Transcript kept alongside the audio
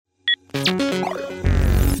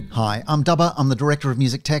Hi, I'm Dubba. I'm the director of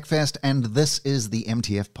Music Tech Fest, and this is the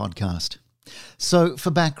MTF podcast. So,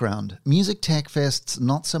 for background, Music Tech Fest's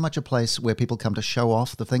not so much a place where people come to show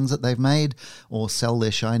off the things that they've made or sell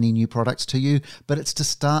their shiny new products to you, but it's to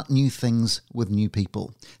start new things with new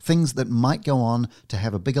people. Things that might go on to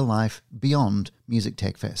have a bigger life beyond Music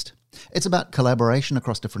Tech Fest. It's about collaboration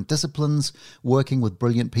across different disciplines, working with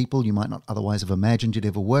brilliant people you might not otherwise have imagined you'd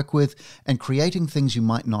ever work with, and creating things you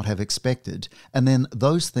might not have expected, and then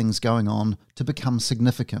those things going on to become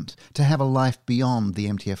significant, to have a life beyond the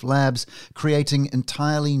MTF labs, creating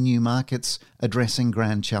entirely new markets, addressing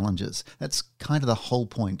grand challenges. That's kind of the whole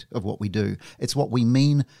point of what we do. It's what we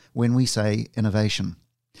mean when we say innovation.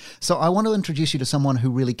 So I want to introduce you to someone who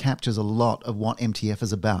really captures a lot of what MTF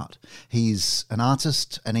is about. He's an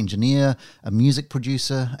artist, an engineer, a music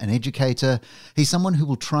producer, an educator. He's someone who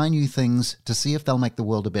will try new things to see if they'll make the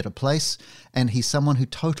world a better place, and he's someone who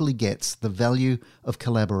totally gets the value of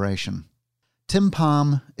collaboration. Tim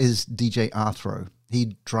Palm is DJ Arthro.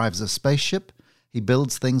 He drives a spaceship. He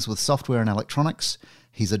builds things with software and electronics.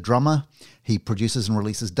 He's a drummer. He produces and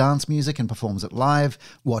releases dance music and performs it live.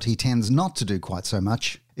 What he tends not to do quite so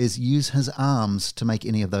much is use his arms to make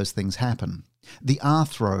any of those things happen. The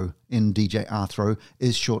Arthro in DJ Arthro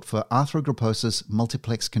is short for arthrogryposis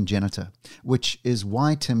multiplex congenita, which is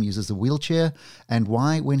why Tim uses a wheelchair and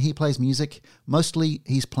why, when he plays music, mostly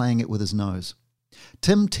he's playing it with his nose.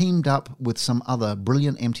 Tim teamed up with some other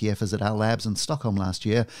brilliant MTFers at our labs in Stockholm last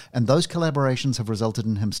year, and those collaborations have resulted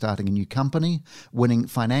in him starting a new company, winning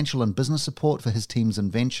financial and business support for his team's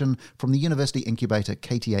invention from the university incubator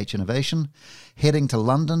KTH Innovation, heading to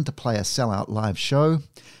London to play a sellout live show.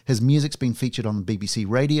 His music's been featured on BBC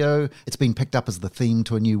Radio. It's been picked up as the theme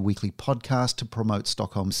to a new weekly podcast to promote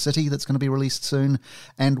Stockholm City that's going to be released soon,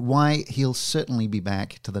 and why he'll certainly be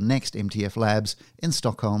back to the next MTF Labs in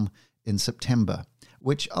Stockholm in September,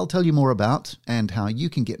 which I'll tell you more about and how you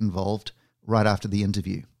can get involved right after the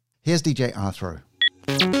interview. Here's DJ Arthro.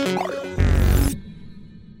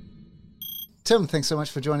 Tim, thanks so much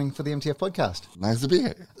for joining for the MTF podcast. Nice to be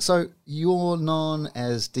here. So you're known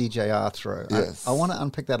as DJ Arthro. Yes. I want to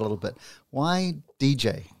unpick that a little bit. Why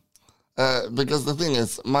DJ? Because the thing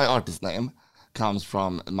is, my artist name comes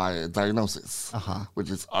from my diagnosis, which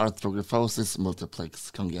is arthrogryposis multiplex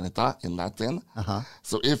congenita in Latin.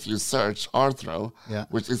 So if you search arthro,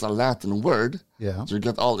 which is a Latin word, you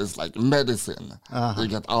get all this like medicine. You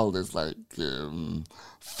get all this like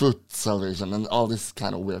foot salvation and all this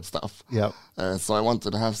kind of weird stuff. So I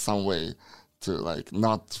wanted to have some way to like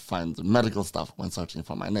not find medical stuff when searching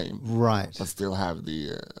for my name, right? But still have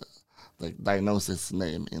the diagnosis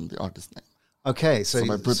name in the artist name. Okay, so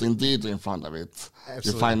by putting DJ in front of it,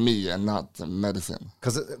 you find me and not medicine.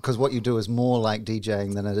 Because what you do is more like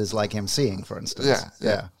DJing than it is like MCing, for instance.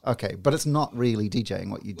 Yeah. Okay, but it's not really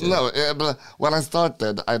DJing what you do. No, but when I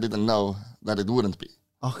started, I didn't know that it wouldn't be.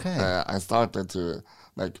 Okay. I started to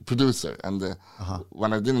like producer, and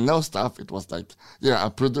when I didn't know stuff, it was like,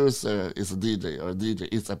 a producer is a DJ or a DJ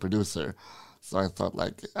is a producer. So I thought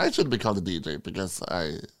like I should be called a DJ because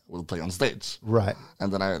I will play on stage. Right.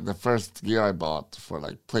 And then the first gear I bought for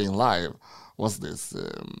like playing live was this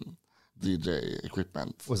DJ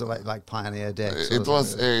equipment. Was it like Pioneer Decks? It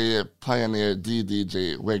was a Pioneer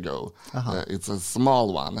DDJ Wego. It's a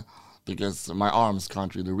small one because my arms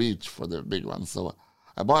can't really reach for the big one. So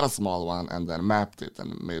I bought a small one and then mapped it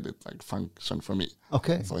and made it like function for me.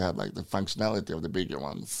 Okay. So I had like the functionality of the bigger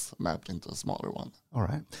ones mapped into a smaller one. All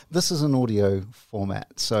right. This is an audio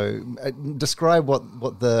format. So describe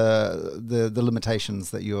what the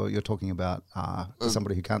limitations that you're talking about are to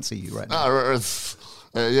somebody who can't see you right now.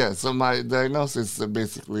 So my diagnosis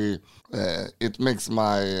basically it makes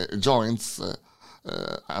my joints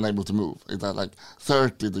unable to move. It had like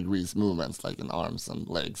 30 degrees movements like in arms and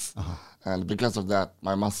legs. And because of that,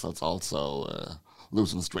 my muscles also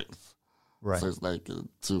loosen strength. Right. So it's like a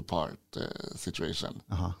two-part situation.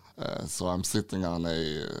 So I'm sitting on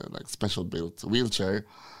a like special built wheelchair,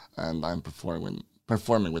 and I'm performing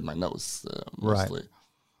with my nose mostly.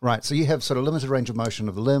 Right. So you have sort of limited range of motion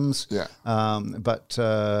of the limbs, but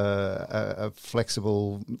a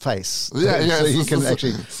flexible face. So you can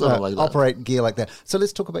actually like operate gear like that. So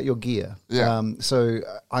let's talk about your gear.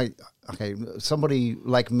 Somebody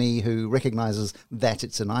like me who recognizes that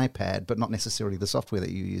it's an iPad, but not necessarily the software that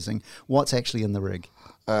you're using. What's actually in the rig?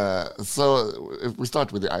 So if we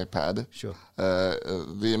start with the iPad, sure.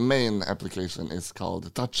 The main application is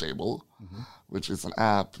called Touchable, which is an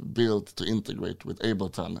app built to integrate with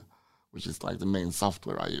Ableton, which is like the main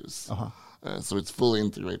software I use. So it's fully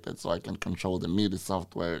integrated, so I can control the MIDI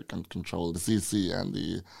software, can control the CC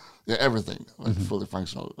and everything, like fully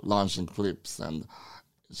functional, launching clips and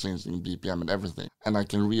changing BPM and everything. And I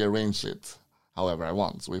can rearrange it however I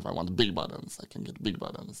want. So if I want big buttons, I can get big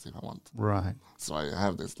buttons if I want. Right. So I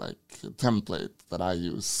have this like template that I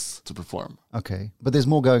use to perform. Okay, but there's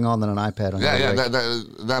more going on than an iPad on your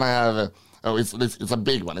rig. Then I have it's a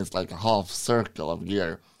big one. It's like a half circle of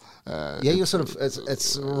gear. You're sort of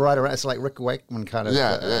it's right around. It's like Rick Wakeman kind of.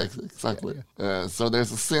 Yeah, exactly. Yeah. So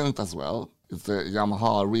there's a synth as well. It's the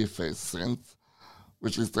Yamaha Rephase synth,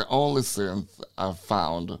 which is the only synth I've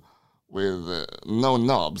found with no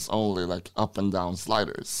knobs, only like up and down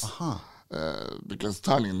sliders. Because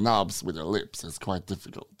turning knobs with your lips is quite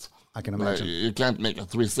difficult. I can imagine. Like, you can't make a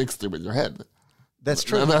 360 with your head. That's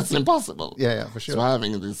true. That's impossible. Yeah, for sure. So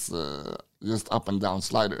having this just up and down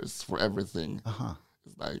sliders for everything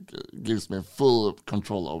like gives me full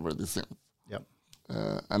control over the synth. Yep.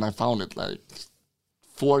 And I found it like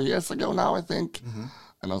 4 years ago now, I think.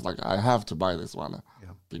 And I was like, I have to buy this one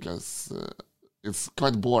because it's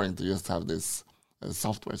quite boring to just have this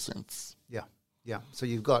software synths. Yeah. So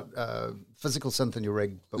you've got physical synth in your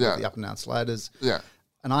rig, but with the up and down sliders. Yeah.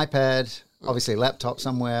 An iPad, obviously a laptop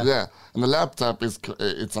somewhere. Yeah, and the laptop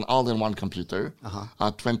it's an all-in-one computer,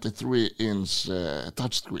 a 23-inch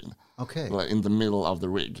touchscreen. Okay. In the middle of the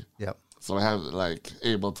rig. Yep. So I have like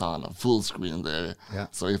Ableton, a full screen there. Yeah.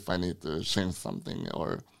 So if I need to change something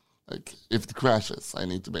or like if it crashes, I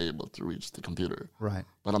need to be able to reach the computer. Right.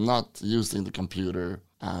 But I'm not using the computer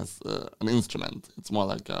as an instrument. It's more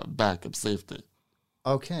like a backup safety.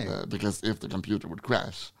 Okay. Because if the computer would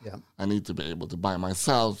crash, I need to be able to by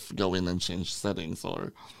myself go in and change settings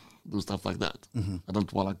or do stuff like that. I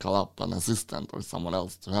don't want to call up an assistant or someone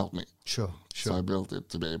else to help me. Sure. So I built it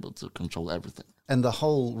to be able to control everything. And the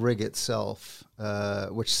whole rig itself,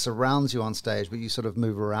 which surrounds you on stage, but you sort of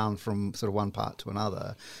move around from sort of one part to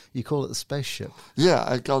another, you call it the spaceship. Yeah,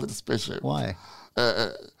 I called it a spaceship. Why?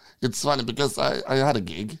 It's funny because I had a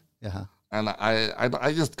gig. Yeah. And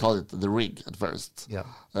I just called it the rig at first. Yeah.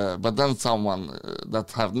 But then someone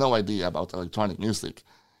that have no idea about electronic music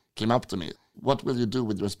came up to me. What will you do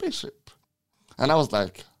with your spaceship? And I was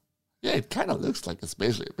like, yeah, it kind of looks like a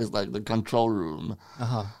spaceship. It's like the control room.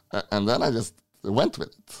 And then I just went with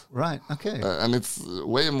it. Right, okay. And it's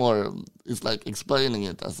way more, it's like explaining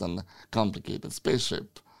it as a complicated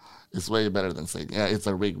spaceship is way better than saying, yeah, it's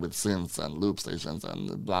a rig with synths and loop stations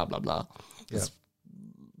and blah, blah, blah. Yeah.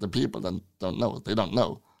 The people that don't know, they don't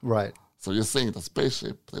know. Right. So you're saying it's a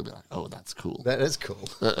spaceship, they'll be like, oh, that's cool. That is cool.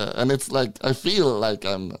 And it's like, I feel like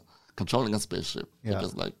I'm controlling a spaceship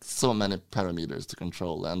because like so many parameters to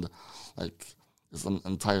control and like there's an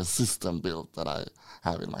entire system built that I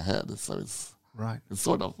have in my head. So it's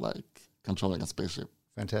sort of like controlling a spaceship.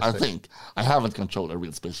 Fantastic. I think I haven't controlled a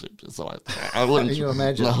real spaceship, so I wouldn't. Can you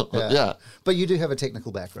imagine? No, yeah. But you do have a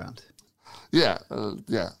technical background. Yeah.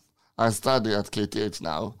 I study at KTH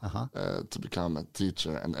now to become a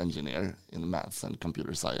teacher and engineer in maths and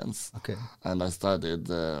computer science. Okay. And I studied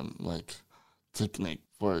like technique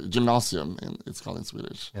for gymnasium, it's called in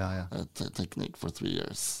Swedish. Technique for 3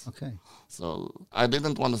 years. Okay. So I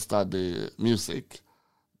didn't want to study music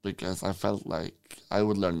because I felt like I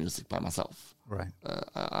would learn music by myself. Right.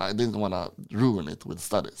 I didn't want to ruin it with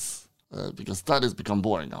studies. Because studies become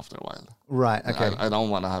boring after a while. Right, okay. I don't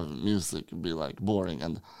want to have music be like boring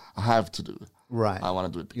and I have to do it. Right. I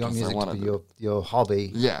want to do it because you want music I want to be your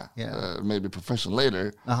hobby. Yeah. Maybe profession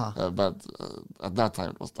later. But at that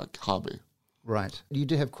time it was like hobby. Right. You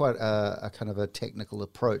do have quite a kind of a technical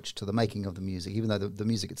approach to the making of the music, even though the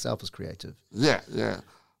music itself is creative. Yeah,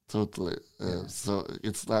 totally. So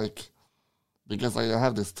it's like, because I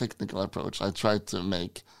have this technical approach, I try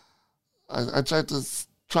to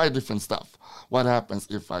try different stuff. What happens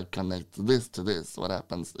if I connect this to this? What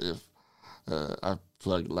happens if I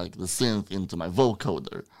plug like the synth into my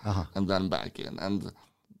vocoder and then back in? And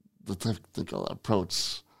the technical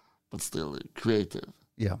approach, but still creative.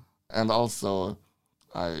 Yeah. And also,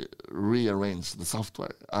 I rearranged the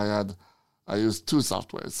software. I used two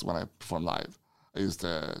softwares when I perform live. I used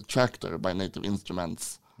Traktor by Native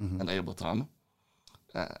Instruments and Ableton.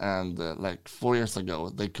 And like 4 years ago,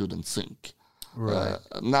 they couldn't sync. Right.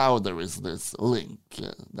 Now there is this link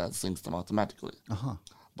that syncs them automatically,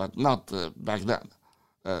 but not back then.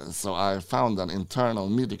 So I found an internal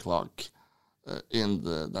MIDI clock that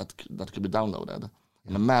could be downloaded,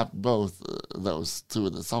 and I mapped both those to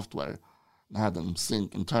the software and had them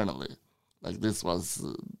sync internally. Like this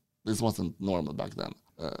wasn't normal back then.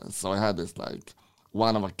 So I had this like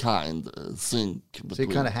one of a kind sync. So you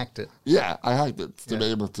kind of hacked it. Yeah, I hacked it to be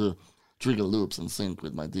able to trigger loops and sync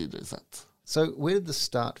with my DJ set. So where did this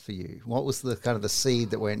start for you? What was the kind of the seed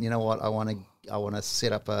that went, you know what, I want to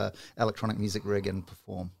set up a electronic music rig and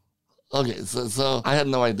perform? Okay, so I had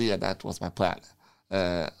no idea that was my plan.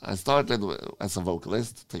 I started as a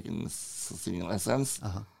vocalist, taking singing lessons.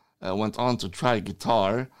 Went on to try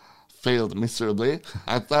guitar, failed miserably.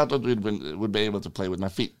 I thought I would be able to play with my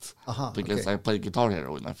feet because I play Guitar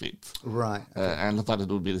Hero with my feet. Right. Okay. And I thought it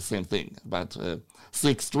would be the same thing, but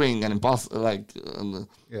 6-string and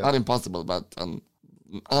not impossible, but an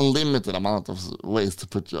unlimited amount of ways to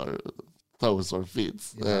put your toes or feet,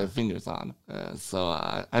 fingers on. So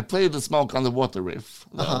I played the Smoke on the Water riff.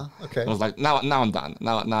 Okay. I was like, now I'm done.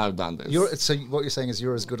 Now I've done this. So what you're saying is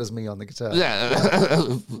you're as good as me on the guitar.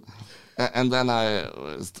 Yeah. And then I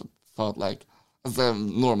thought, like, as a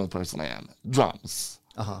normal person I am, drums.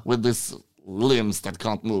 With these limbs that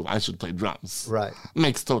can't move, I should play drums. Right.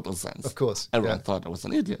 Makes total sense. Of course. Everyone thought I was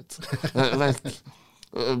an idiot.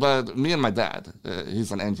 But me and my dad,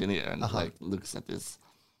 he's an engineer and like looks at this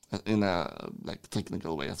in a like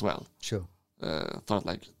technical way as well. Sure. Thought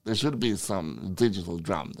like there should be some digital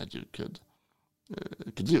drum that you could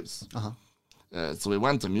use. So we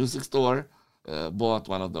went to a music store, bought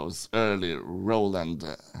one of those early Roland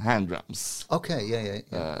hand drums. Okay,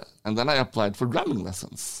 yeah. And then I applied for drumming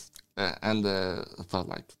lessons, and thought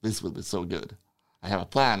like this will be so good. I have a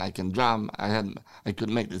plan. I can drum. I could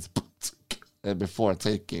make this before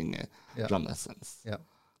taking drum lessons. Yeah.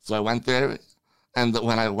 So I went there, and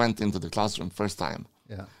when I went into the classroom first time,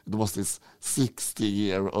 it was this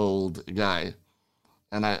 60-year-old guy,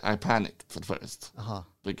 and I panicked at first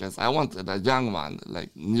because I wanted a young one,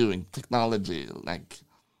 like new in technology, like.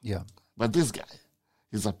 Yeah. But this guy,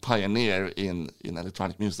 he's a pioneer in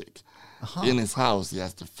electronic music. In his house, he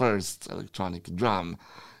has the first electronic drum.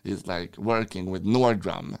 He's like working with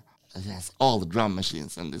Nordrum. He has all the drum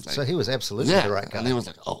machines, and it's like. So he was absolutely the right guy. And he was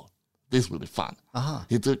like, "Oh, this will be fun."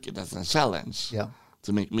 He took it as a challenge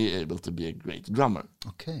to make me able to be a great drummer.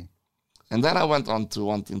 Okay. And then I went on to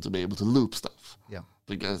wanting to be able to loop stuff. Yeah.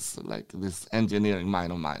 Because like this engineering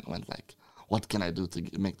mind of mine went like, what can I do to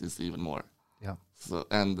make this even more? Yeah. So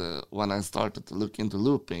when I started to look into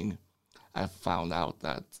looping, I found out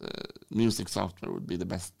that music software would be the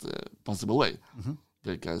best possible way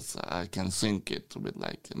because I can sync it with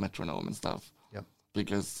like metronome and stuff. Yeah.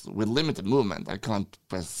 Because with limited movement, I can't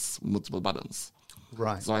press multiple buttons.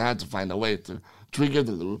 Right. So I had to find a way to trigger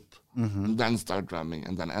the loop, and then start drumming,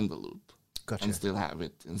 and then end the loop, and still have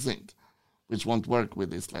it in sync, which won't work with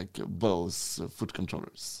these like Bose foot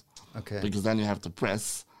controllers. Okay. Because then you have to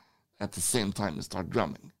press at the same time you start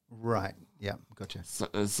drumming. Right. Yeah. Gotcha.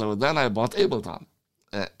 So then I bought Ableton,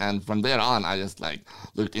 and from there on I just like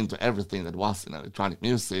looked into everything that was in electronic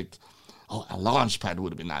music. Oh, a Launchpad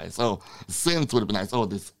would be nice. Oh, synth would be nice. Oh,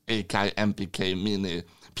 this Akai MPK mini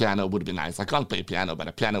piano would be nice. I can't play piano, but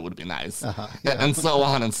a piano would be nice. And so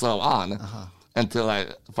on and so on. Until I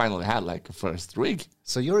finally had like a first rig.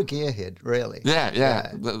 So you're a gearhead, really? Yeah.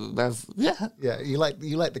 Yeah, you like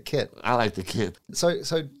the kit. I like the kit. So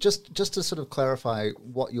just to sort of clarify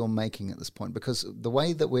what you're making at this point, because the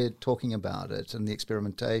way that we're talking about it and the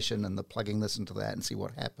experimentation and the plugging this into that and see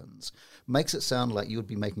what happens makes it sound like you would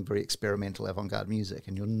be making very experimental avant-garde music,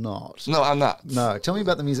 and you're not. No, I'm not. No, tell me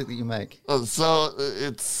about the music that you make. So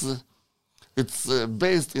it's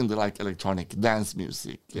based in the like electronic dance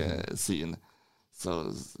music scene.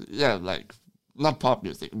 So yeah, like not pop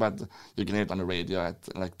music, but you can hear it on the radio at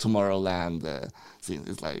like Tomorrowland scene.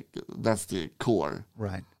 It's like that's the core,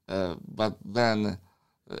 right? But then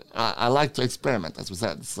I like to experiment, as we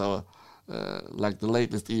said. So like the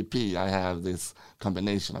latest EP, I have this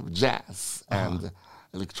combination of jazz and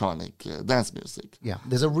electronic dance music. Yeah,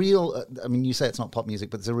 there's a real. I mean, you say it's not pop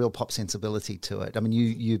music, but there's a real pop sensibility to it. I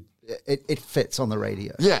mean, it fits on the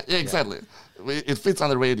radio. Yeah, exactly. It fits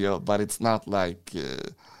on the radio, but it's not like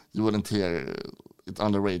you wouldn't hear it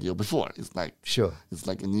on the radio before. It's like it's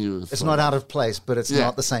like a new. It's not out of place, but it's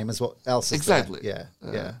not the same as what else is exactly. There.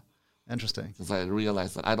 Yeah. Interesting. Because I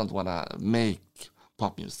realized that I don't want to make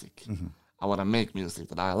pop music. I want to make music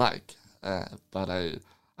that I like, but I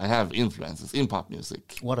have influences in pop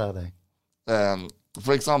music. What are they?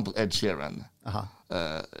 For example, Ed Sheeran,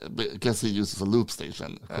 because he uses a loop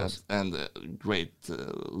station and a great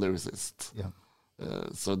lyricist. Yeah.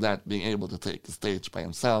 So that being able to take a stage by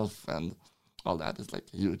himself and all that is like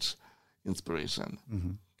a huge inspiration.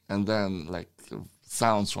 And then like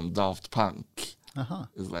sounds from Daft Punk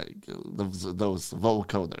is like those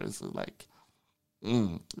vocoders. Like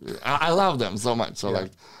I love them so much. So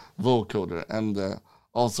like vocoder and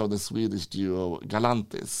also the Swedish duo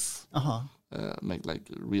Galantis make like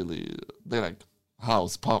really, they like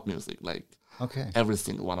house pop music, like Okay. Every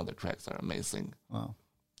single one of the tracks are amazing. Wow.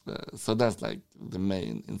 So that's like the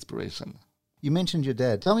main inspiration. You mentioned your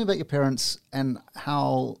dad. Tell me about your parents and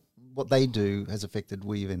how what they do has affected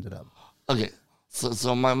where you've ended up. Okay,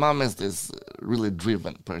 so my mom is this really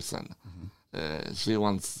driven person. She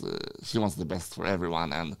wants the best for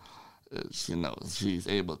everyone, and she knows she's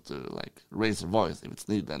able to like raise her voice if it's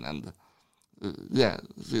needed, and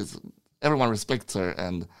everyone respects her,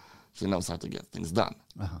 and she knows how to get things done.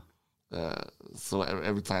 So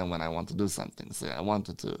every time when I want to do something, say I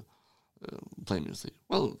wanted to play music,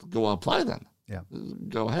 well, go apply then. Yeah.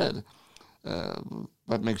 Go ahead.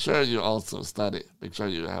 But make sure you also study. Make sure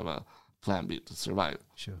you have a plan B to survive.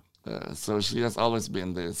 Sure. So she has always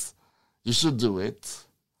been this, you should do it,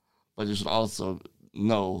 but you should also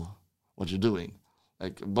know what you're doing.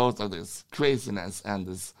 Like both of this craziness and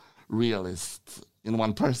this realist in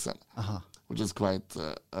one person, which is quite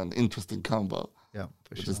an interesting combo. Yeah,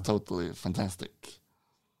 which is totally fantastic.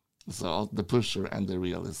 So the pusher and the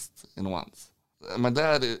realist in once. My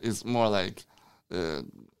dad is more like,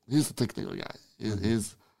 he's a technical guy.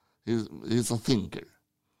 He's a thinker,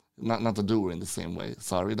 not a doer in the same way.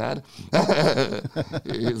 Sorry, Dad.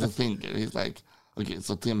 He's a thinker. He's like, okay,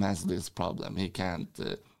 so Tim has this problem. He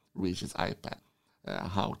can't reach his iPad.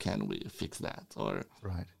 How can we fix that? Or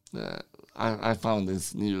I found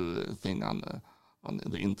this new thing on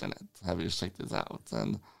the internet. Have you checked this out?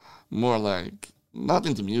 And more like, not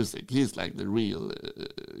into music. He's like the real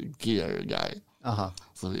gear guy.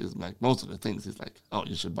 So he's like, most of the things he's like, oh,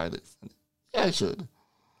 you should buy this. And, yeah, I should.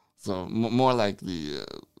 So more like the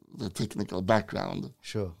technical background.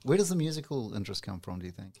 Sure. Where does the musical interest come from, do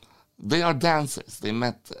you think? They are dancers. They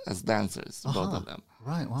met as dancers, both of them.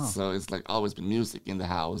 Right, wow. So it's like always been music in the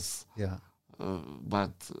house. Yeah.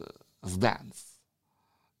 But as dance.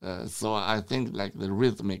 So I think like the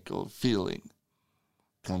rhythmical feeling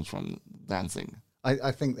comes from dancing.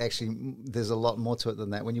 I think actually there's a lot more to it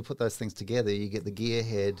than that. When you put those things together, you get the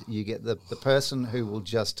gearhead, you get the person who will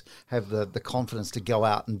just have the confidence to go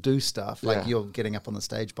out and do stuff, like you're getting up on the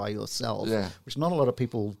stage by yourself, which not a lot of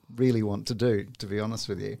people really want to do, to be honest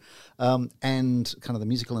with you. And kind of the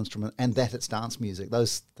musical instrument, and that it's dance music.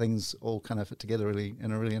 Those things all kind of fit together really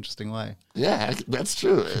in a really interesting way. Yeah, that's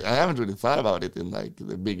true. I haven't really thought about it in like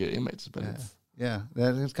the bigger image, but it's... Yeah,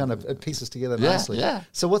 it kind of it pieces together nicely. Yeah.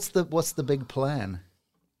 So what's the big plan?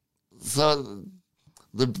 So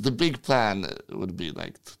the big plan would be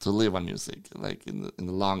like to live on music, like in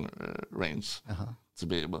the long range, to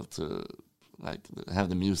be able to like have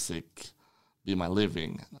the music be my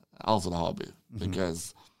living, also the hobby.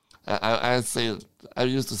 Because I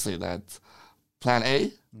used to say that plan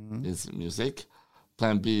A is music,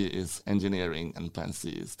 plan B is engineering, and plan C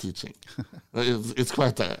is teaching. It's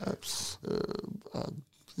quite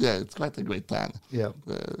it's quite a great plan. Yeah,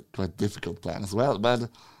 quite difficult plan as well. But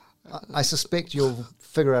I suspect you'll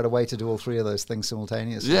figure out a way to do all three of those things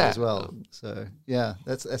simultaneously as well. So yeah,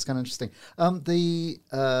 that's kind of interesting. The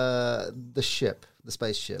ship, the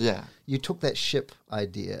spaceship. Yeah, you took that ship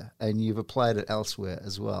idea and you've applied it elsewhere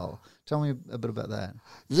as well. Tell me a bit about that.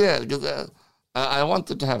 Yeah, because I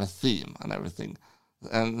wanted to have a theme and everything.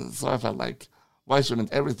 And so I felt like, why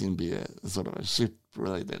shouldn't everything be a sort of a ship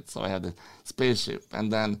related? So I had a spaceship,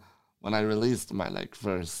 and then when I released my like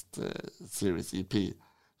first series EP,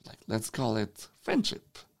 like let's call it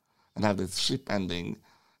Friendship, and have this ship ending,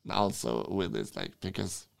 and also with this like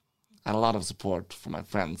because I had a lot of support from my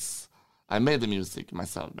friends. I made the music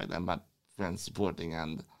myself by then, but friends supporting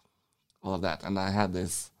and all of that, and I had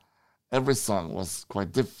this. Every song was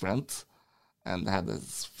quite different, and I had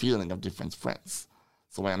this feeling of different friends.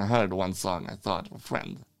 So when I heard one song, I thought of a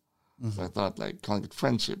friend. So I thought like calling it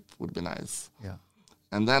Friendship would be nice. Yeah.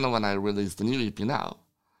 And then when I released the new EP now,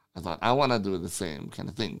 I thought I want to do the same kind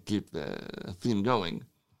of thing, keep the theme going.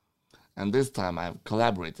 And this time I've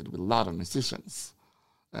collaborated with a lot of musicians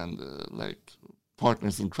and like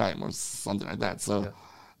partners in crime or something like that. So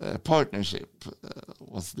Partnership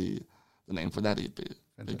was the name for that EP.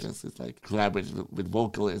 Fantastic. Because it's like collaborated with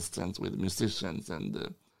vocalists and with musicians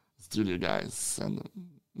and studio guys and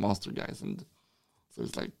master guys, and so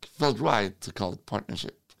it's like felt right to call it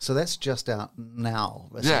Partnership. So that's just out now,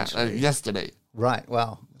 essentially. Yeah, yesterday. Right.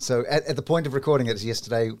 Wow. So at the point of recording it is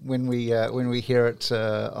yesterday. When we hear it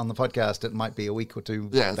on the podcast, it might be a week or two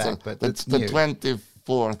back. So but it's the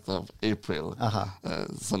 24th of April.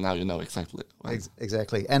 So now you know exactly.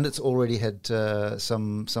 Exactly, and it's already had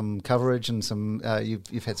some coverage and some.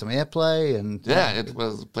 You've had some airplay and. Yeah, it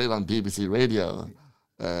was played on BBC Radio.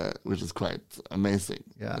 Which is quite amazing.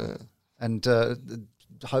 Yeah. And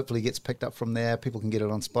hopefully gets picked up from there. People can get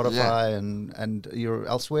it on Spotify and you're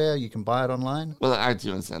elsewhere. You can buy it online. Well,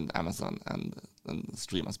 iTunes and Amazon and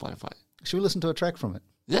stream on Spotify. Should we listen to a track from it?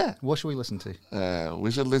 Yeah. What should we listen to?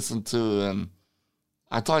 We should listen to...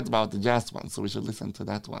 I talked about the jazz one, so we should listen to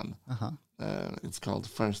that one. Uh-huh. It's called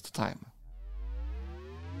First Time.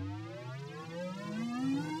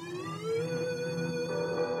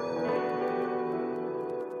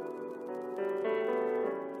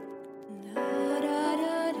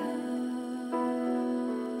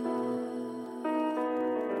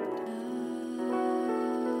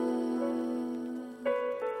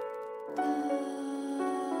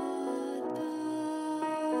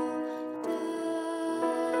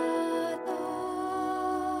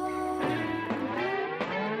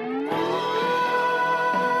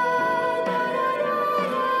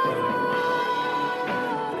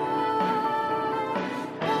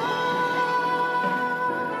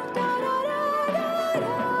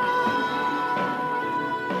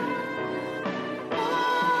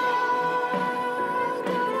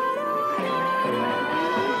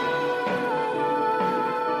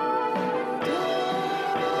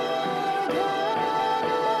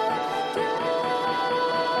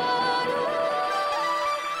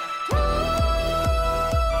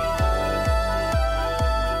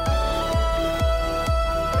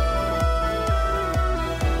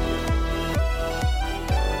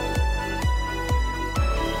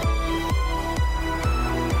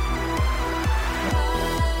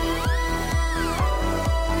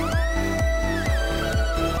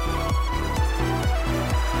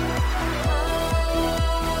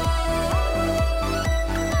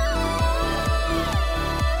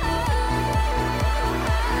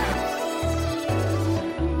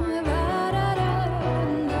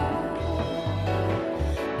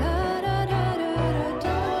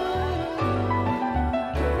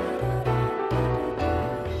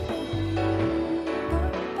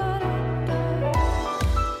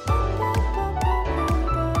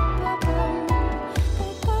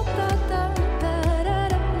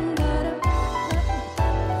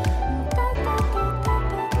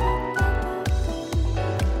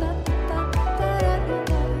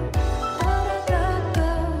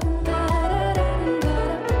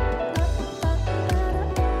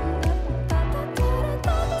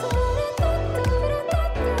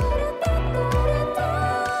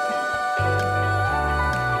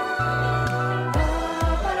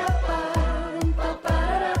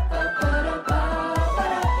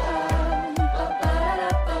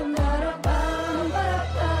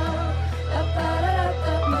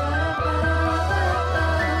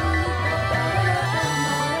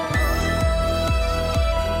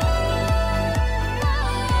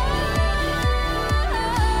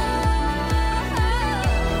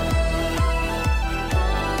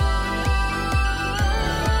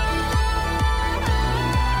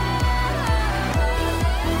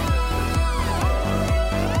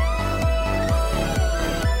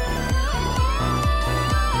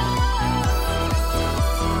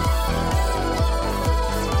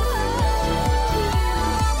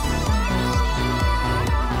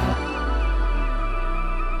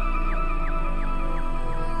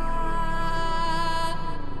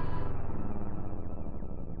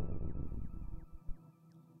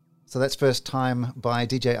 So that's First Time by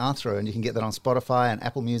DJ Arthro, and you can get that on Spotify and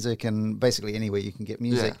Apple Music and basically anywhere you can get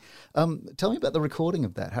music. Yeah. Tell me about the recording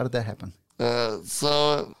of that. How did that happen?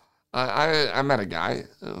 So I met a guy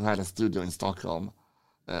who had a studio in Stockholm,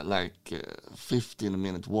 like a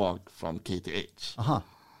 15-minute walk from KTH. Uh-huh.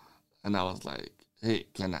 And I was like, hey,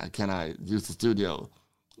 can I use the studio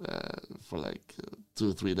for like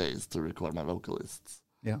 2 or 3 days to record my vocalists?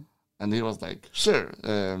 Yeah. And he was like, sure,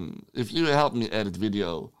 if you help me edit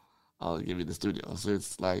video, I'll give you the studio. So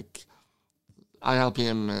it's like, I help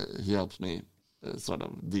him, he helps me, sort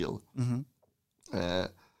of deal. Mm-hmm.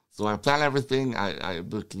 So I plan everything, I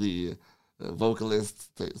book the vocalists,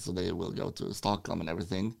 so they will go to Stockholm and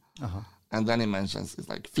everything. Uh-huh. And then he mentions it's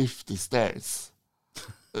like 50 stairs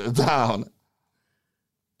down.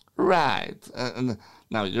 Right. And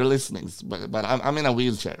now you're listening, but I'm in a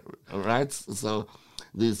wheelchair, right? So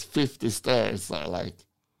these 50 stairs are like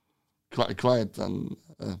quite a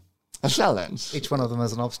challenge. Each one of them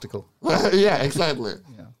is an obstacle. Yeah, exactly.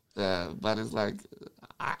 Yeah. But it's like,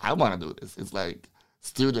 I want to do this. It's like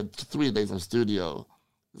 3 days of studio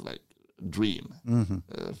is like dream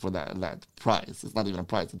for that price. It's not even a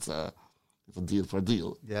price. It's a deal for a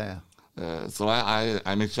deal. Yeah. So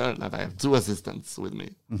I make sure that I have 2 assistants with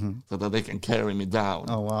me so that they can carry me down.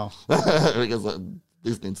 Oh, wow. Because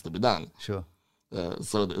this needs to be done. Sure.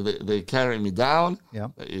 So they carry me down. Yeah.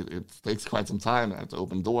 It takes quite some time. I have to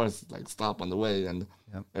open doors, like stop on the way and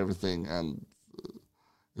everything. And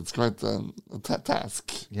it's quite a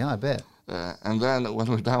task. Yeah, I bet. And then when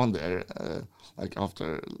we're down there, like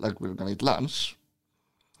after, like we're going to eat lunch,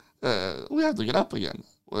 we have to get up again.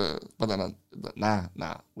 But then,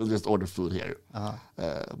 nah, we'll just order food here.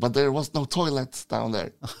 But there was no toilet down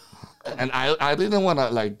there. And I didn't want to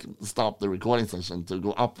like stop the recording session to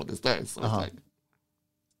go up the stairs. So it's like,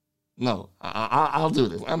 no, I'll do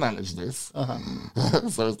this. I manage this.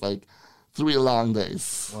 So it's like 3 long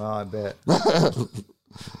days. Well, I bet.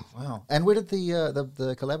 Wow. And where did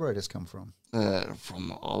the collaborators come from?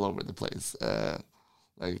 From all over the place.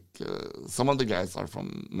 Some of the guys are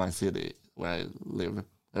from my city where I live.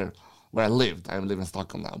 Where I lived. I live in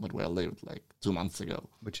Stockholm now, but where I lived like 2 months ago.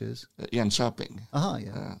 Which is? Enköping.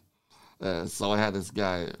 Yeah. So I had this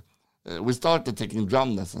guy. We started taking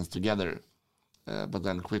drum lessons together, but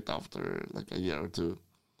then quit after like a year or two.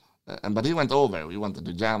 But he went over. We wanted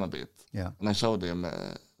to jam a bit. Yeah. And I showed him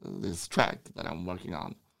this track that I'm working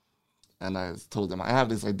on. And I told him I have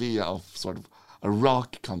this idea of sort of a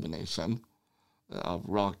rock combination of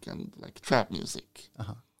rock and like trap music.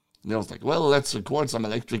 And I was like, well, let's record some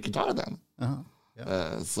electric guitar then.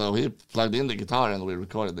 So he plugged in the guitar and we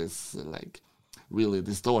recorded this like really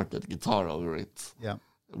distorted guitar over it. Yeah.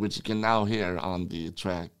 Which you can now hear on the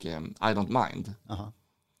track I Don't Mind.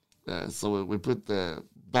 So we put the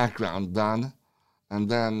background down, and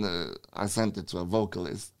then I sent it to a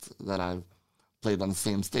vocalist that I've played on the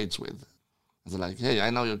same stage with. I was like, hey,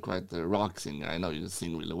 I know you're quite a rock singer. I know you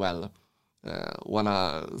sing really well.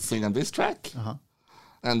 Wanna sing on this track?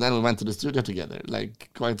 And then we went to the studio together,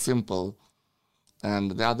 like quite simple.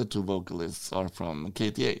 And the other 2 vocalists are from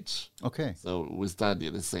KTH. Okay. So we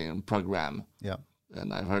studied the same program. Yeah.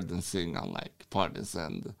 And I've heard them sing on like parties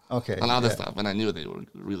and yeah. other stuff. And I knew they were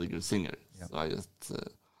really good singers. Yeah. So I just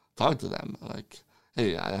talked to them like,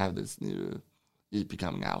 hey, I have this new EP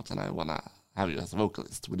coming out and I want to have you as a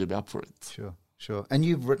vocalist. Would you be up for it? Sure. And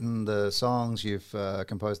you've written the songs, you've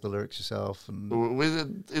composed the lyrics yourself.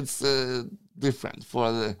 And it's different.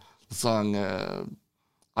 For the song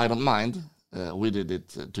I Don't Mind, we did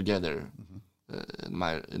it together in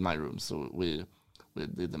my room. So we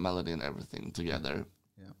did the melody and everything together.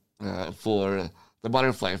 Yeah. For the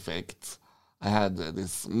Butterfly Effect, I had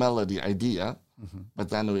this melody idea, but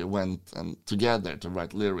then we went together to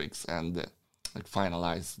write lyrics and like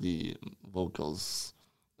finalize the vocals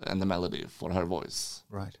and the melody for her voice.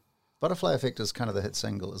 Right. Butterfly Effect is kind of the hit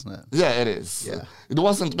single, isn't it? Yeah, it is. Yeah. It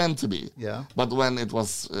wasn't meant to be. Yeah. But when it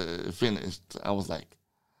was finished, I was like,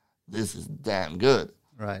 this is damn good.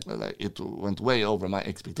 Right. Like it went way over my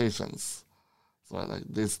expectations. So I like,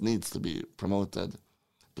 this needs to be promoted,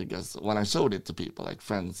 because when I showed it to people, like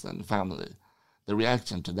friends and family, the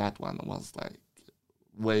reaction to that one was like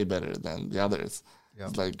way better than the others. Yeah.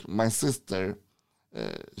 It's like my sister,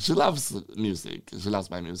 she loves music. She loves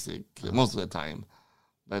my music most of the time,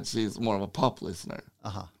 but she's more of a pop listener.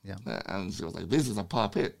 Yeah. And she was like, this is a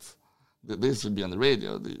pop hit. This should be on the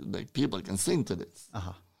radio. Like people can sing to this.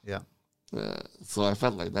 Yeah. So I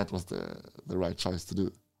felt like that was the right choice to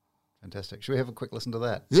do. Fantastic. Should we have a quick listen to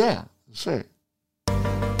that? Yeah, sure.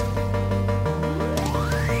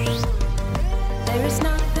 There is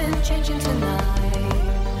nothing changing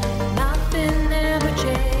tonight. Nothing ever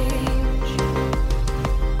change.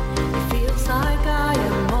 It feels like I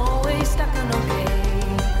am always stuck on okay.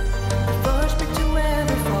 The first brick to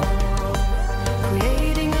ever fall,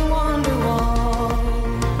 creating a wonder wall.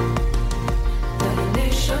 The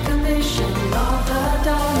initial condition of the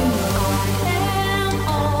dawning light. I am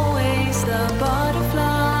always the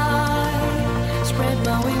butterfly. Spread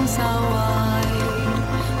my wings out wide.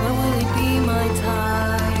 When will it be my time?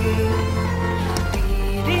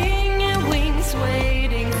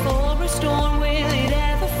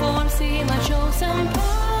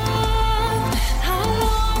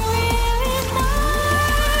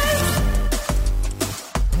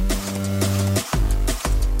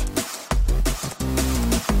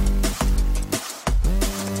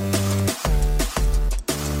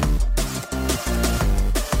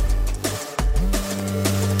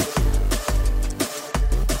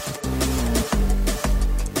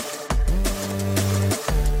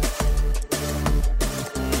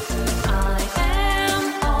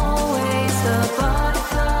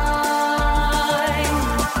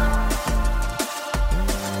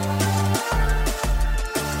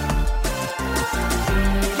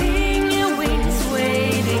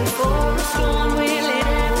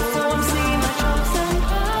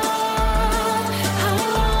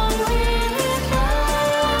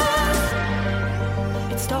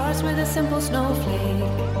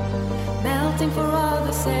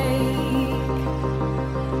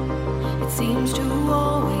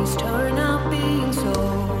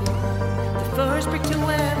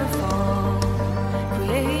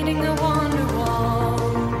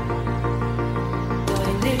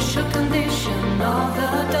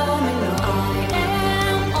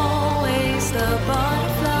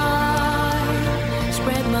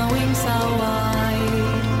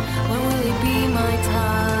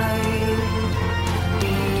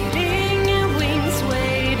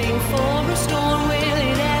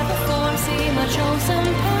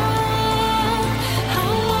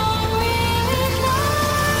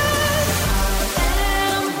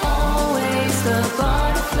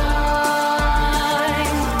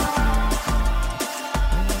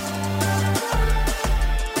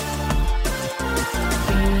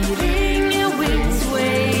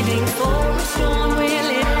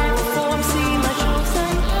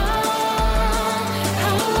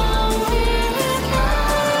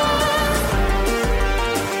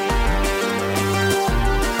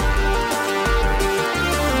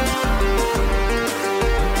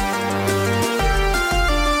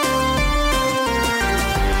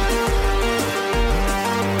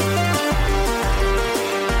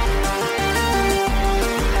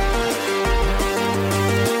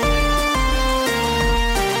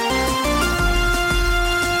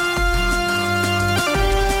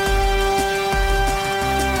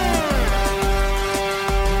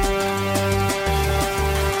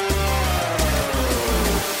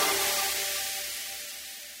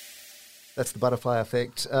 That's the Butterfly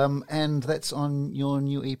Effect. And that's on your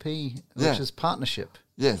new EP, which is Partnership.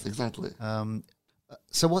 Yes, exactly.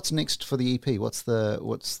 So what's next for the EP? What's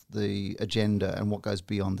the agenda, and what goes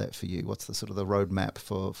beyond that for you? What's the sort of the roadmap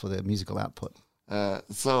for the musical output?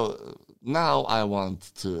 So now I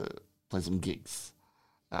want to play some gigs.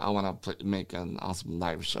 I want to make an awesome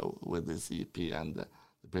live show with this EP and the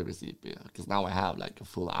previous EP, because now I have like a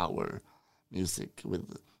full hour music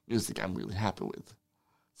I'm really happy with.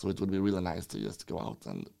 So it would be really nice to just go out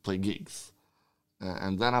and play gigs.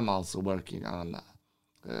 And then I'm also working on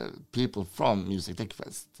people from Music Tech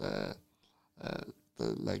Fest,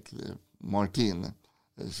 like Martine.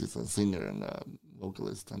 She's a singer and a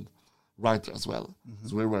vocalist and writer as well. Mm-hmm.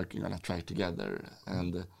 So we're working on a track together,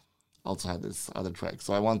 and also had this other track.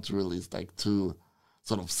 So I want to release like 2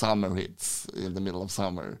 sort of summer hits in the middle of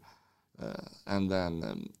summer. And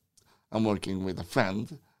then I'm working with a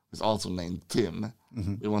friend who's also named Tim.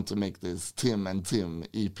 Mm-hmm. We want to make this Tim and Tim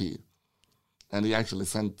EP. And he actually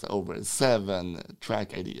sent over 7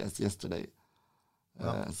 track ideas yesterday.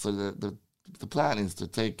 Wow. So the plan is to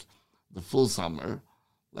take the full summer,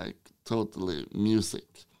 like totally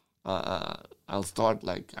music. I'll start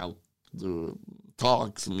I'll do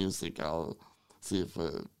talks, music. I'll see if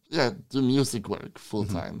do music work full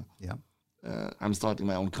time. Mm-hmm. Yeah. I'm starting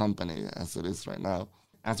my own company as it is right now.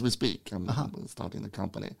 As we speak, I'm starting the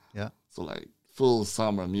company. Yeah. So like full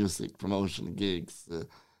summer music promotion gigs,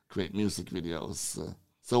 create music videos.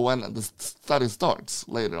 So when the study starts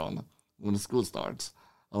later on, when the school starts,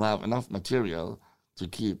 I'll have enough material to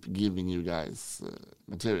keep giving you guys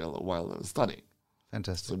material while studying.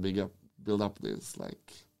 Fantastic. So build up this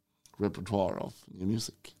like repertoire of new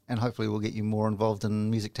music. And hopefully we'll get you more involved in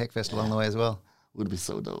Music Tech Fest along the way as well. Would be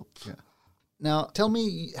so dope. Yeah. Now, tell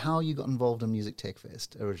me how you got involved in Music Tech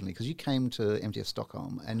Fest originally, because you came to MTF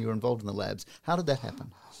Stockholm and you were involved in the labs. How did that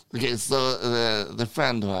happen? Okay, so my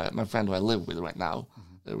friend who I live with right now,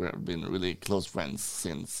 we've been really close friends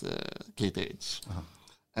since KTH.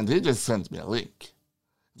 And he just sent me a link.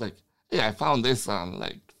 Like, hey, I found this on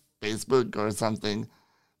like Facebook or something,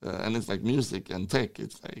 and it's like music and tech.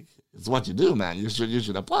 It's like, it's what you do, man. You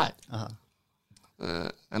should apply.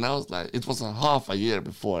 And I was like, it was a half a year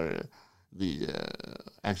before the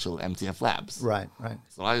actual MTF labs. Right.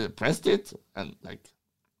 So I pressed it and like,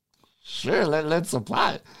 sure, let's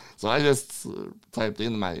apply. So I just typed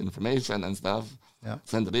in my information and stuff,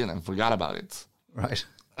 sent it in and forgot about it. Right.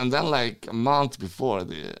 And then like a month before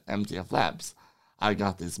the MTF labs, I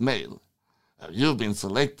got this mail. You've been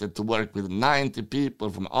selected to work with 90 people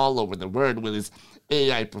from all over the world with this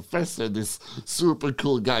AI professor, this super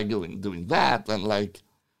cool guy doing that. And like,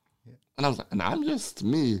 and I was like, and I'm just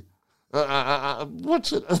me. What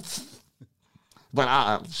should...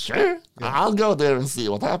 But sure, I'll go there and see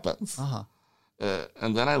what happens.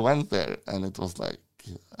 And then I went there, and it was like,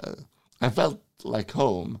 I felt like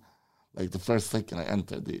home, like the first second I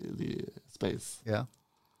entered the space. Yeah.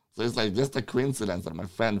 So it's like just a coincidence that my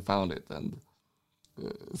friend found it and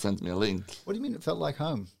sent me a link. What do you mean it felt like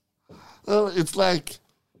home? Well, it's like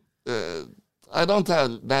I don't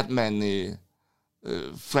have that many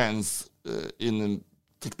friends in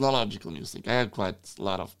technological music. I have quite a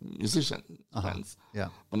lot of musician friends,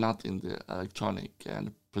 but not in the electronic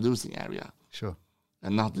and producing area. Sure.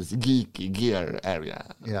 And not this geeky gear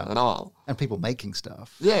area at all. And people making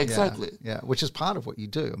stuff. Yeah, exactly. Yeah, which is part of what you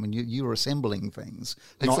do. I mean, you're assembling things,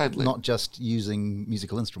 exactly. not just using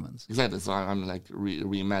musical instruments. Exactly. So I'm like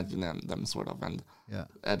reimagining them sort of and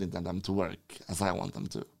editing them to work as I want them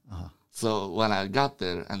to. So when I got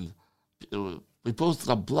there and we posted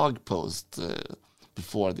a blog post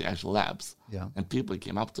before the actual labs. Yeah. And people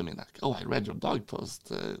came up to me like, oh, I read your blog post.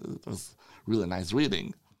 It was really nice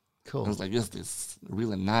reading. Cool. It was like just this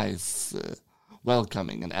really nice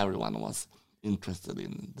welcoming, and everyone was interested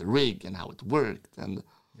in the rig and how it worked. And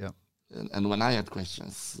when I had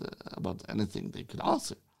questions about anything, they could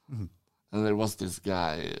answer. Mm-hmm. And there was this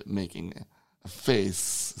guy making a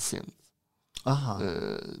face synth.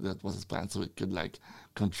 That was his plan, so it could like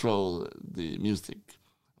control the music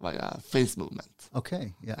via face movement.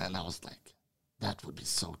 Okay, yeah. And I was like, that would be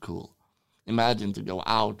so cool. Imagine to go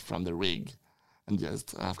out from the rig and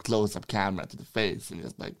just have close-up camera to the face and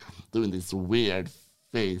just like doing this weird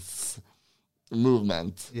face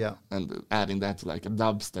movement. Yeah. And adding that to like a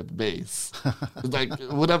dubstep bass. Like,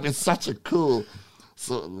 it would have been such a cool...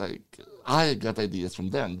 So like, I got ideas from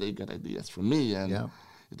them, they got ideas from me, and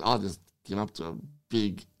it all just came up to a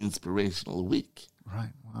big inspirational week.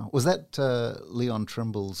 Right, wow. Was that Leon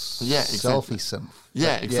Trimble's selfie synth?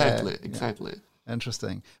 Yeah, exactly.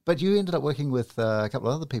 Interesting. But you ended up working with a couple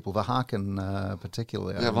of other people, Vahaken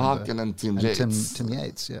particularly. Yeah, Vahaken and Tim Yates. Tim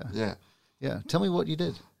Yates, Yeah. Yeah. Tell me what you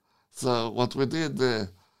did. So what we did,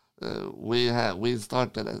 we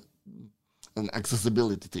started an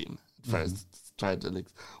accessibility team first. Tried to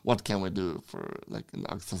what can we do for an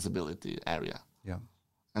accessibility area. Yeah.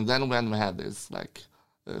 And then when we had this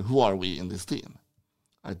who are we in this team?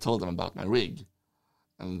 I told them about my rig,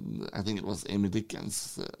 and I think it was Amy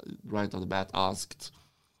Dickens right off the bat asked,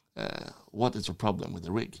 "What is your problem with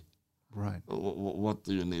the rig? Right. What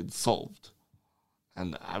do you need solved?"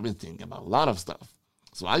 And I've been thinking about a lot of stuff.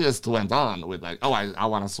 So I just went on with I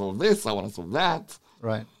want to solve this, I want to solve that.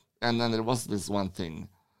 Right. And then there was this one thing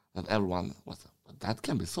that everyone was, but that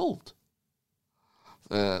can be solved,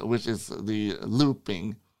 which is the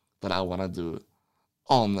looping that I want to do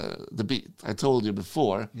on the beat. I told you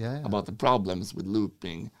before about the problems with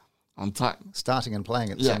looping on time. Starting and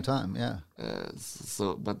playing at the same time, yeah.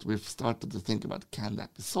 But we've started to think about, can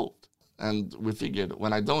that be solved? And we figured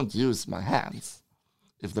when I don't use my hands,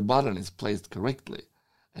 if the button is placed correctly,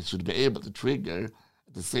 I should be able to trigger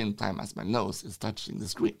at the same time as my nose is touching the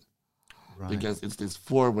screen. Right. Because it's this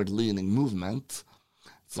forward-leaning movement,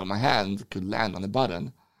 so my hand could land on the button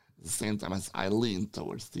at the same time as I lean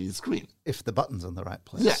towards the screen. If the button's in the right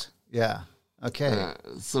place. Yeah. Okay.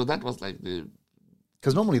 So that was the...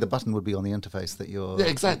 Because normally the button would be on the interface that you've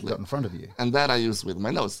got in front of you. And that I use with my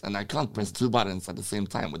nose. And I can't press two buttons at the same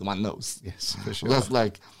time with one nose. Yes, for sure.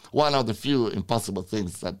 That's one of the few impossible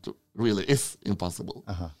things that really is impossible.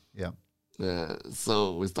 Yeah.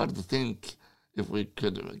 So we started to think if we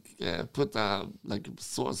could put a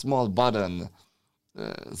small button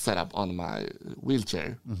setup on my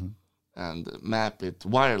wheelchair and map it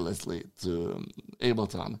wirelessly to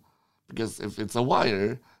Ableton, because if it's a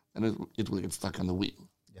wire, then it will get stuck on the wheel.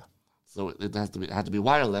 Yeah. So it had to be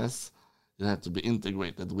wireless. It had to be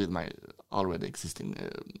integrated with my already existing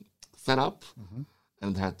setup,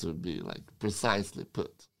 and it had to be precisely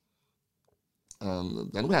put.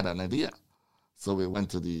 And then we had an idea. So we went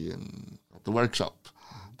to the workshop,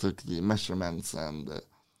 took the measurements, and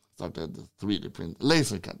started 3D print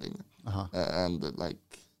laser cutting, and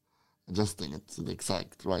adjusting it to the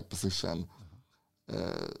exact right position.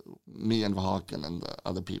 Me and Vahaken and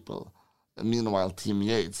other people. And meanwhile, Team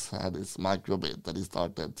Yates had this microbit that he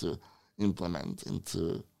started to implement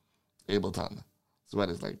into Ableton. So that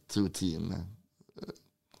is 2-team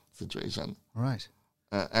situation. Right.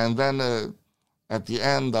 And then at the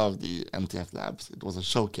end of the MTF Labs, it was a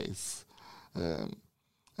showcase.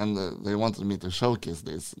 And they wanted me to showcase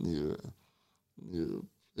this new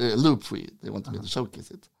loop tree. They wanted me to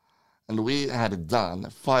showcase it. And we had it done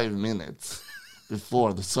 5 minutes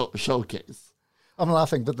before the showcase. I'm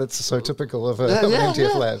laughing, but that's so typical of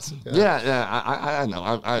MTF Labs. I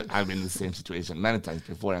know. I've been in the same situation many times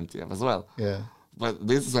before MTF as well. Yeah. But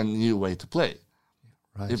this is a new way to play.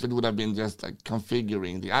 Right. If it would have been just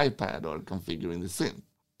configuring the iPad or configuring the synth,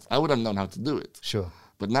 I would have known how to do it. Sure.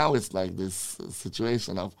 But now it's this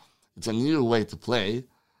situation of, it's a new way to play.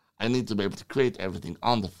 I need to be able to create everything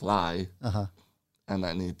on the fly, and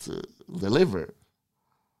I need to deliver.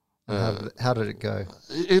 How did it go?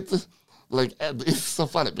 It's so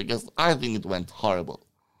funny because I think it went horrible.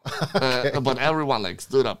 But everyone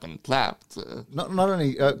stood up and clapped. Not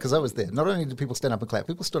only because I was there. Not only did people stand up and clap,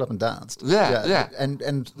 people stood up and danced. Yeah.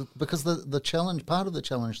 And because the challenge, part of the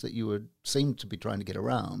challenge that you seemed to be trying to get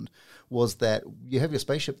around was that you have your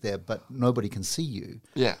spaceship there, but nobody can see you.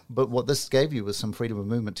 Yeah. But what this gave you was some freedom of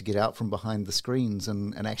movement to get out from behind the screens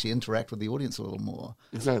and actually interact with the audience a little more.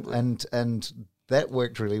 Exactly. And that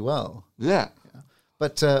worked really well. Yeah.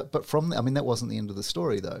 But from there, I mean, that wasn't the end of the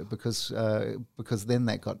story though, because then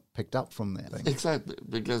that got picked up from there. Exactly,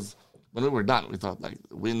 because when we were done, we thought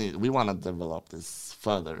we want to develop this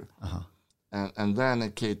further, and then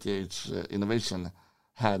KTH Innovation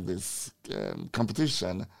had this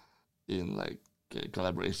competition in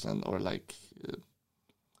collaboration or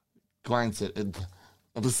coincided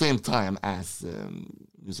at the same time as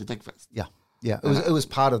Music Tech Fest. Yeah. Yeah, it was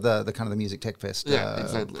part of the kind of the Music Tech Fest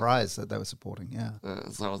exactly. prize that they were supporting. Yeah.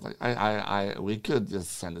 So I was we could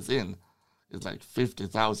just send this in. It's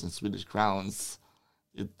 50,000 Swedish crowns.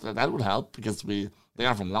 That would help because they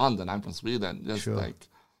are from London. I'm from Sweden. Just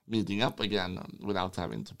meeting up again without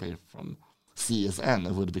having to pay from CSN,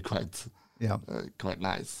 it would be quite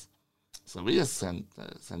nice. So we just sent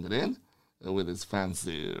it in with this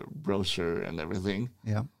fancy brochure and everything.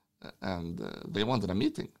 Yeah. And they wanted a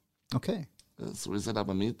meeting. Okay. So we set up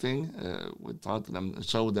a meeting. We taught them,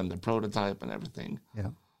 showed them the prototype and everything.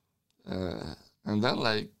 Yeah. And then,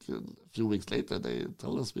 a few weeks later, they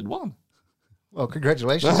told us we'd won. Well,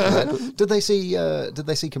 congratulations for that. Did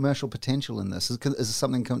they see commercial potential in this? Is this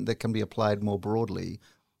something that can be applied more broadly?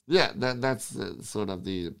 Yeah, that's sort of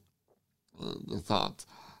the the thought.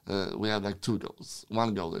 We have like two goals.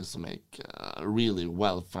 One goal is to make a really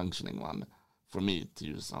well-functioning one for me to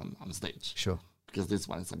use on stage. Sure. Because this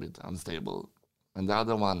one is a bit unstable. And the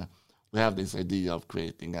other one, we have this idea of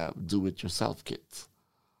creating a do-it-yourself kit.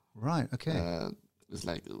 Right, okay. It's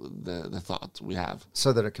like the thought we have.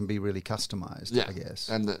 So that it can be really customized, I guess.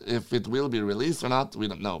 And if it will be released or not, we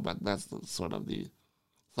don't know. But that's sort of the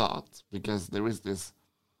thought. Because there is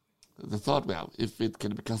the thought we have, if it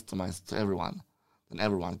can be customized to everyone, then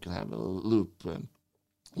everyone can have a looper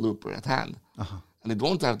at hand. And it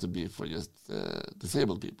won't have to be for just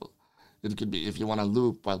disabled people. It could be if you want to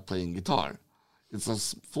loop while playing guitar. It's a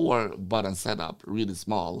 4-button setup, really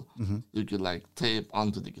small. You could like tape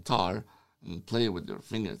onto the guitar and play with your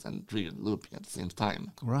fingers and trigger looping at the same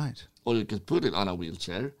time. Right. Or you could put it on a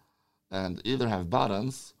wheelchair and either have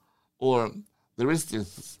buttons, or there is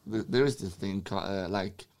this thing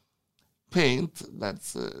like paint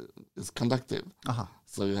that's is conductive.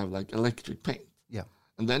 So you have like electric paint. Yeah.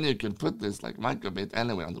 And then you can put this like microbit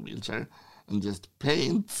anywhere on the wheelchair and just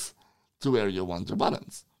paint to where you want your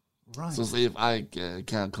buttons. Right. So say if I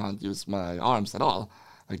can't use my arms at all,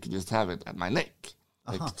 I could just have it at my neck.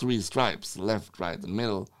 Like 3 stripes, left, right, and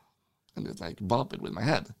middle, and just like bop it with my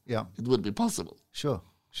head. Yeah. It would be possible. Sure,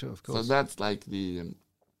 of course. So that's like the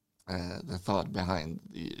thought behind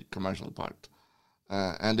the commercial part.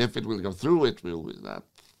 And if it will go through, it will be that.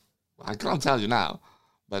 I can't tell you now,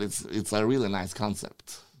 but it's a really nice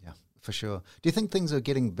concept. Yeah, for sure. Do you think things are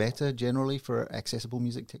getting better generally for accessible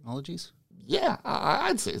music technologies? Yeah,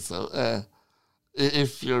 I'd say so.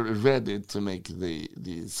 If you're ready to make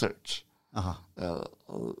the search.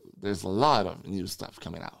 There's a lot of new stuff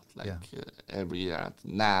coming out, like every year at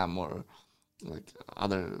NAMM or like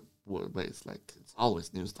other ways. Like it's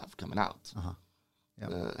always new stuff coming out.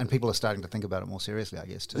 And people are starting to think about it more seriously, I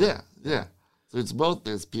guess, too. Yeah. So it's both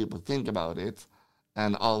this people think about it,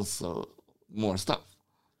 and also more stuff.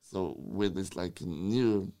 So with this like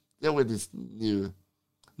new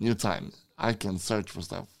time, I can search for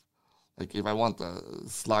stuff. Like if I want a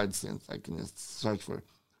slide synth, I can just search for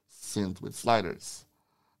synth with sliders,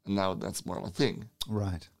 and now that's more of a thing.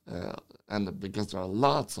 Right. And because there are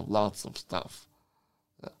lots of stuff,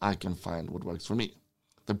 I can find what works for me.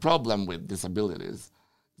 The problem with disabilities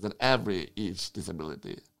is that each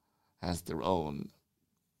disability has their own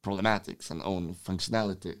problematics and own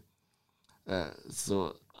functionality.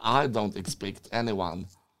 So I don't expect anyone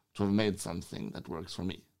to have made something that works for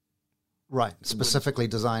me. Right, specifically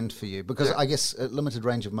designed for you. Because I guess a limited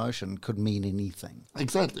range of motion could mean anything.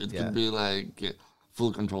 Exactly. It could be like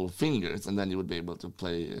full control of fingers, and then you would be able to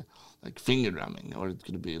play like finger drumming. Or it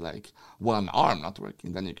could be like one arm not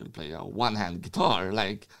working, then you could play a one-hand guitar.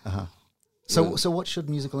 Like. So what should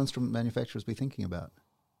musical instrument manufacturers be thinking about?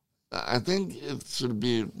 I think it should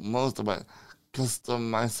be most about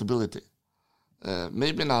customizability.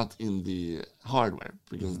 Maybe not in the hardware,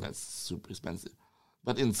 because that's super expensive,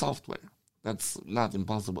 but in software. That's not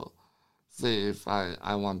impossible. Say if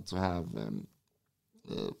I want to have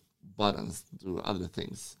buttons to do other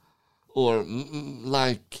things, or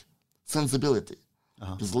like sensibility,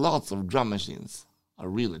 because lots of drum machines are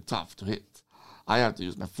really tough to hit. I have to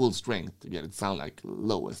use my full strength to get it sound like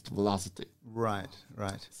lowest velocity. Right.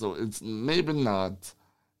 So it's maybe not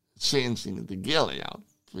changing the gear layout,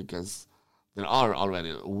 because there are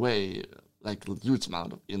already like a huge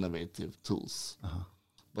amount of innovative tools.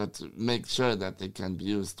 But make sure that they can be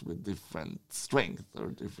used with different strength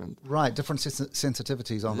or different... Right, different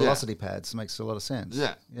sensitivities on velocity pads makes a lot of sense.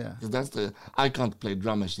 Yeah. Because I can't play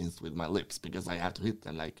drum machines with my lips, because I have to hit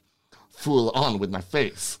them like full on with my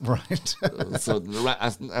face. Right. So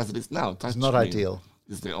as it is now, touch it's not ideal.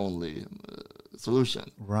 Is the only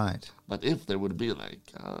solution. Right. But if there would be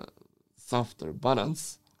like softer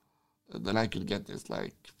buttons, then I could get this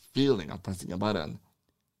like feeling of pressing a button,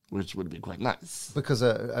 which would be quite nice. Because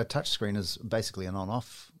a touch screen is basically an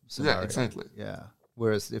on-off scenario. Yeah, exactly. Yeah.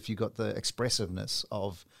 Whereas if you got the expressiveness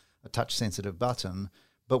of a touch-sensitive button,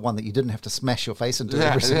 but one that you didn't have to smash your face into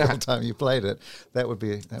every single time you played it, that would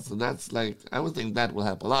be... So that's like, I would think that will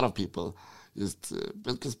help a lot of people, just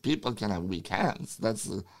because people can have weak hands. That's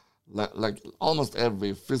like almost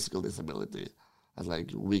every physical disability has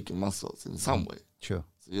like weak muscles in some way. Sure.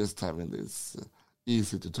 So just having this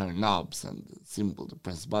easy to turn knobs and simple to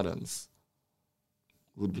press buttons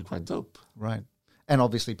would be quite dope. Right. And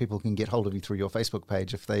obviously people can get hold of you through your Facebook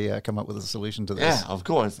page if they come up with a solution to this. Yeah, of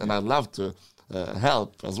course. And I'd love to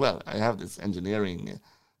help as well. I have this engineering,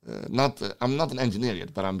 I'm not an engineer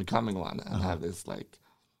yet, but I'm becoming one, and have this like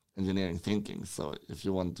engineering thinking. So if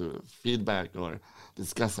you want to feedback or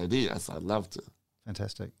discuss ideas, I'd love to.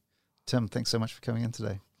 Fantastic. Tim, thanks so much for coming in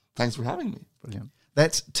today. Thanks for having me. Brilliant.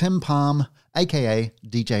 That's Tim Palm, aka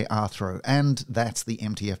DJ Arthro, and that's the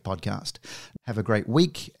MTF podcast. Have a great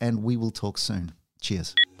week, and we will talk soon.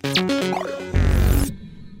 Cheers.